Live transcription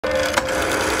I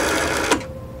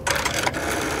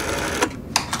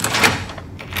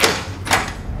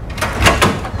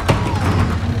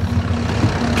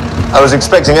was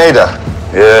expecting Ada.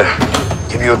 Yeah.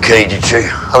 Give you a key, did she?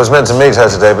 I was meant to meet her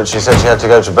today, but she said she had to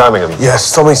go to Birmingham.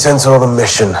 Yes, Tommy sent her on a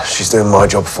mission. She's doing my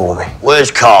job for me.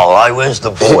 Where's Carl, eh? Where's the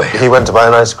boy? He went to buy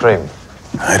an ice cream.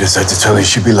 I just had to tell you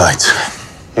she'd be late.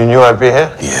 You knew I'd be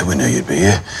here? Yeah, we knew you'd be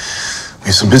here. We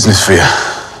have some business for you.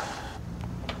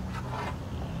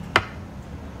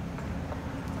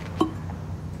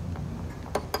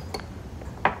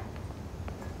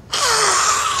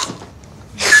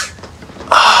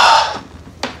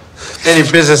 Any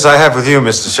business I have with you,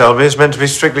 Mr. Shelby, is meant to be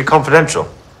strictly confidential.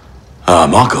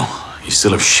 Michael, you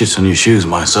still have shit on your shoes.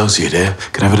 My associate here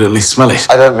can evidently smell it.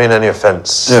 I don't mean any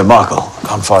offence. Yeah, Michael, I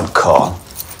can't find Carl.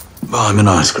 Buy him an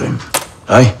ice cream.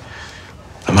 Eh?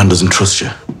 The man doesn't trust you.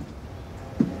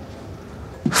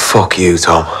 Fuck you,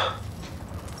 Tom.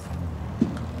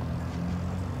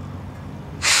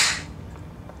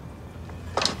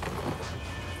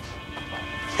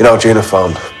 You know, Gina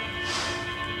phoned.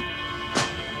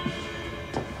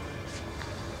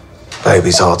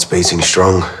 Baby's heart's beating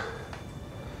strong.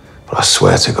 But I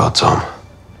swear to God, Tom,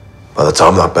 by the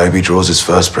time that baby draws his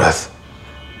first breath,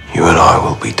 you and I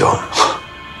will be done.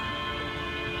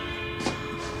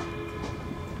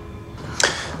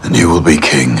 And you will be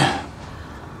king.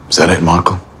 Is that it,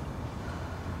 Michael?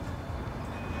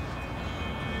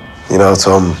 You know,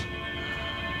 Tom,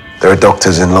 there are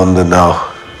doctors in London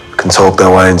now, can talk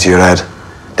their way into your head,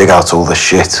 dig out all the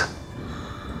shit.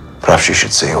 Perhaps you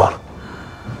should see one.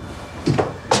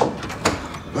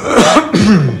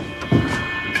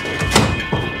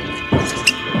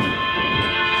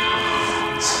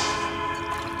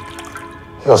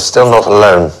 You're still not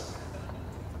alone.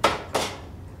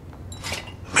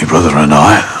 My brother and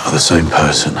I are the same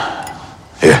person.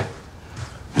 Here,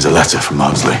 here's a letter from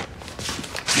Mosley.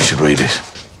 You should read it.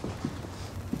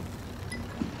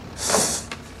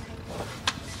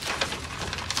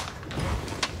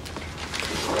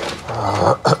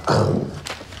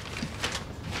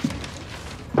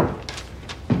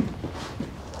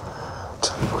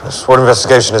 What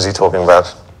investigation is he talking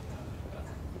about?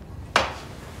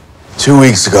 2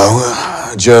 weeks ago,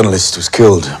 a journalist was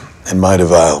killed in Maida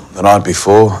Vale. The night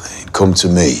before, he'd come to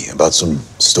me about some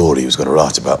story he was going to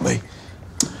write about me.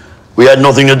 We had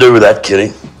nothing to do with that,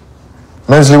 Kitty.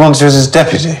 Mosley wants you as his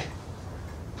deputy.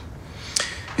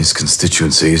 His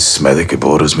constituency is Smethwick, it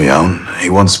borders me own. He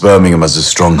wants Birmingham as a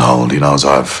stronghold. He knows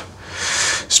I've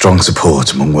strong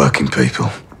support among working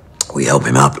people. We help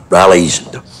him out at rallies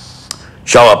and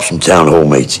show up some town hall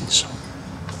meetings.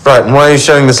 Right, and why are you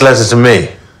showing this letter to me?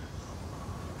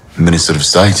 Minister of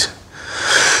State,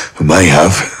 who may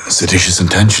have seditious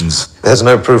intentions. There's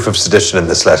no proof of sedition in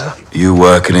this letter. You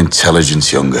work in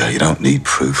intelligence, Younger. You don't need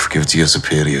proof. Give it to your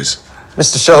superiors.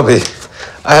 Mr. Shelby,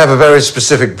 I have a very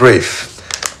specific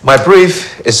brief. My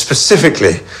brief is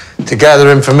specifically to gather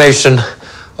information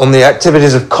on the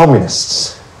activities of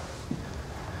communists.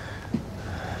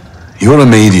 Your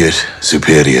immediate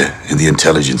superior in the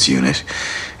intelligence unit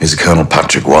is a Colonel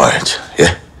Patrick Wyatt,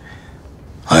 yeah?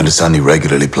 I understand he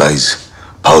regularly plays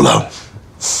polo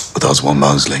with Oswald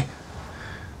Mosley.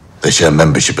 They share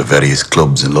membership at various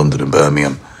clubs in London and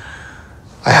Birmingham.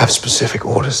 I have specific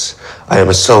orders. I am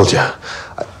a soldier.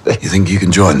 You think you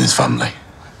can join this family?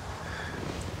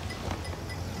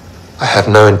 I have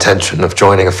no intention of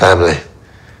joining a family.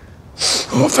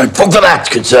 Oh, thank fuck for that,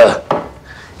 good sir.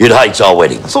 You'd hate our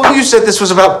wedding. I thought you said this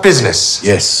was about business.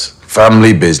 Yes,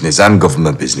 family business and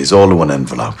government business, all in one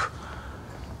envelope.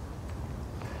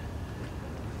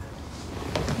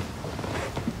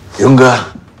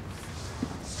 Younger,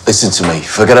 listen to me.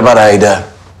 Forget about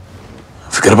Ada.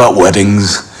 Forget about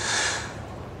weddings.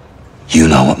 You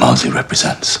know what Mosley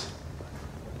represents.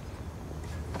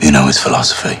 You know his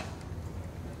philosophy.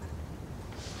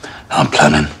 I'm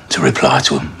planning to reply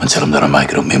to him and tell him that I'm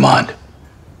making up my mind.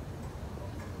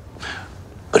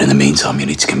 But in the meantime, you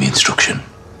need to give me instruction.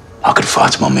 I could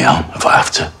fight him on my own if I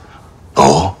have to.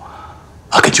 Or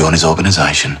I could join his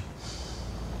organisation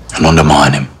and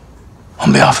undermine him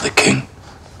on behalf of the king.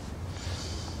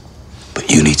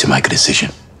 But you need to make a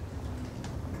decision.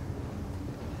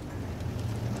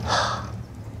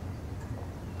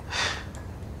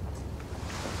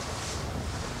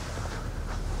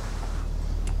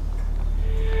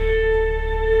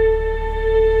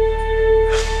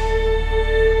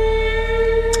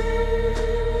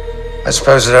 I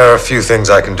suppose there are a few things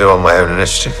I can do on my own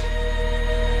initiative.